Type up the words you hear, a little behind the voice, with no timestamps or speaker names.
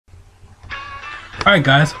Alright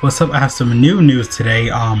guys, what's up? I have some new news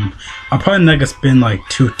today. I'm probably not gonna spend like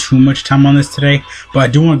too much time on this today, but I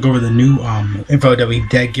do want to go over the new info that we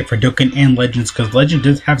did get for Dokkan and Legends, because Legend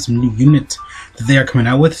does have some new units that they are coming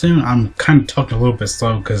out with soon. I'm kind of talking a little bit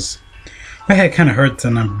slow because my head kind of hurts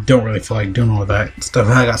and I don't really feel like doing all that stuff.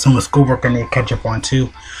 I got so much schoolwork I need to catch up on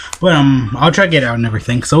too, but I'll try to get out and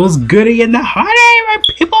everything. So it's goody in the holiday, my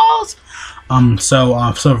peoples. So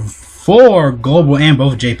for Global and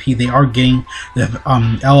both JP, they are getting the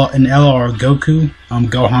an LR Goku,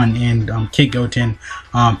 Gohan, and Kid Goten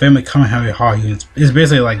family Kamehameha units. It's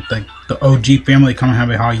basically like the OG family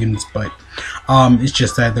Kamehameha units, but it's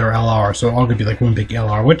just that they're LR, so all gonna be like one big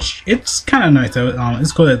LR, which it's kind of nice.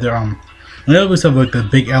 It's cool that they're they always have like the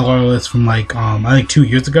big LR list from like I think 2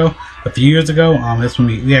 years ago, a few years ago. That's when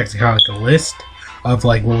we actually had like a list of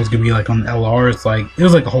like what was gonna be like on the LRs. Like it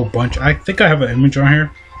was like a whole bunch. I think I have an image on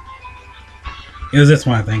here. It was this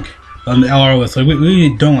one, I think, on the LR list. Like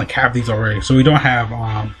we don't like have these already, so we don't have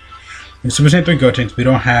Super Saiyan 3 Gotens. We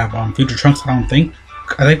don't have Future Trunks. I think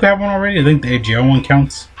we have one already. I think the AGL one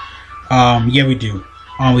counts. Yeah, we do.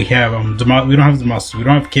 We have we don't have Zamasu. We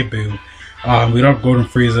don't have Kid Buu. We don't have Golden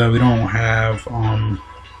Frieza. We don't have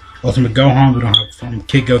Ultimate Gohan. We don't have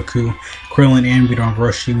Kid Goku, Krillin, and we don't have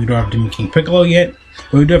Roshi. We don't have Demon King Piccolo yet,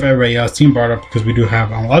 but we do have everybody else. Team Bardock, because we do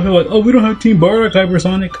have a lot of people like, oh, we don't have Team Bardock,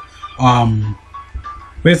 HyperSonic.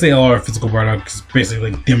 Basically, LR physical Bardock is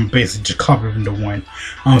basically like them basically just covered into one.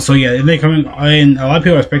 So yeah, and they coming, and a lot of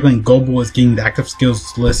people are speculating Global is getting the active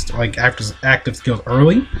skills list, like active skills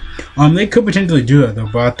early. They could potentially do that though,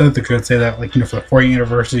 but I thought they could say that, like, you know, for the 40th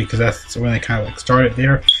anniversary, because that's when they kind of like started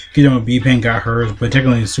there. Because, you know, B-Pan got hers, but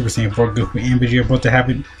technically Super Saiyan 4 Goku and Vegeta are supposed to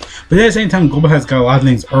happen. But at the same time, Global has got a lot of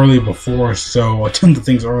things early before, so tons of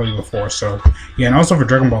things early before. So yeah, and also for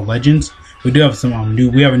Dragon Ball Legends, we do have some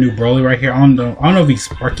we have a new Broly right here. I don't know if he's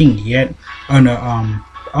sparking yet. Oh no, I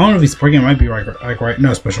don't know if he's sparking. It might be like right,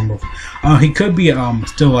 no special move. He could be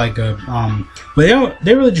still like a but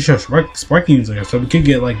they really just show sparking units here, so we could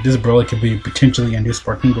get like this Broly could be potentially a new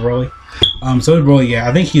sparking Broly. So this Broly, yeah,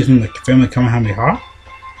 I think he's from the family Kamehameha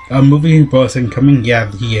movie. Broly second coming,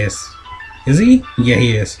 yeah, he is. Is he? Yeah,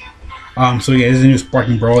 he is. So yeah, there's a new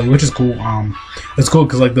Sparking Broly, which is cool. It's cool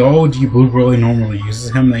because like the OG Blue Broly normally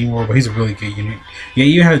uses him anymore, but he's a really good unit. Yeah,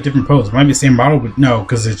 you have a different pose. It might be the same model, but no,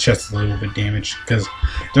 because his chest is a little bit damaged because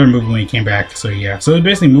they were moving when he came back. So yeah, so it's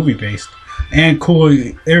basically movie based and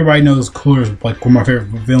Cooler. Everybody knows Cooler is like one of my favorite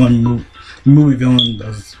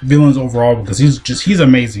villains overall, because he's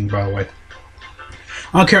amazing. By the way,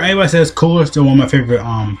 I don't care what anybody says. Cooler is still one of my favorite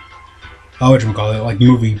whatchamacallit, like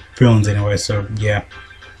movie villains anyway. So yeah.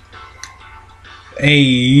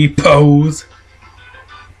 A pose.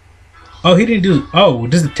 Oh, he didn't do. Oh,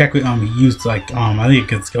 this is the tech. He used like I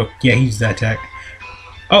think it's yeah, he used that tech.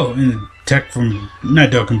 Oh, and the tech from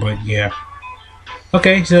not Dokkan, but yeah.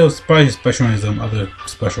 Okay, so it's probably special on his other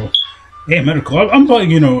special. Yeah, medical. I'm like,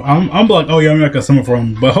 you know, I'm like, oh yeah, I'm not gonna summon for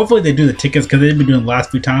him, but hopefully they do the tickets, because they've been doing the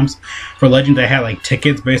last few times for Legend. They had like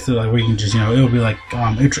tickets basically, like where you can just, you know, it'll be like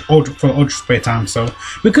ultra space time. So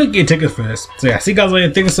we could get tickets for this. So yeah, see you guys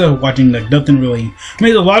later. Thanks for watching. Like nothing really. I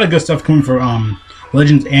mean, there's a lot of good stuff coming for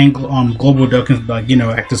Legends and Global Dokkan, like, you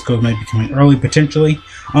know, active codes might be coming early potentially.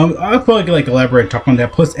 I'll probably like elaborate talk on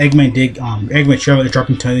that. Plus, Eggman trailer is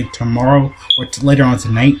dropping tomorrow or later on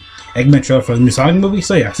tonight. Eggman trailer for the new Sonic movie.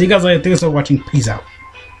 So yeah, see you guys later. Thanks for watching. Peace out.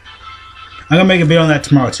 I'm gonna make a video on that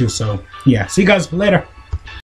tomorrow too. So yeah, see you guys later.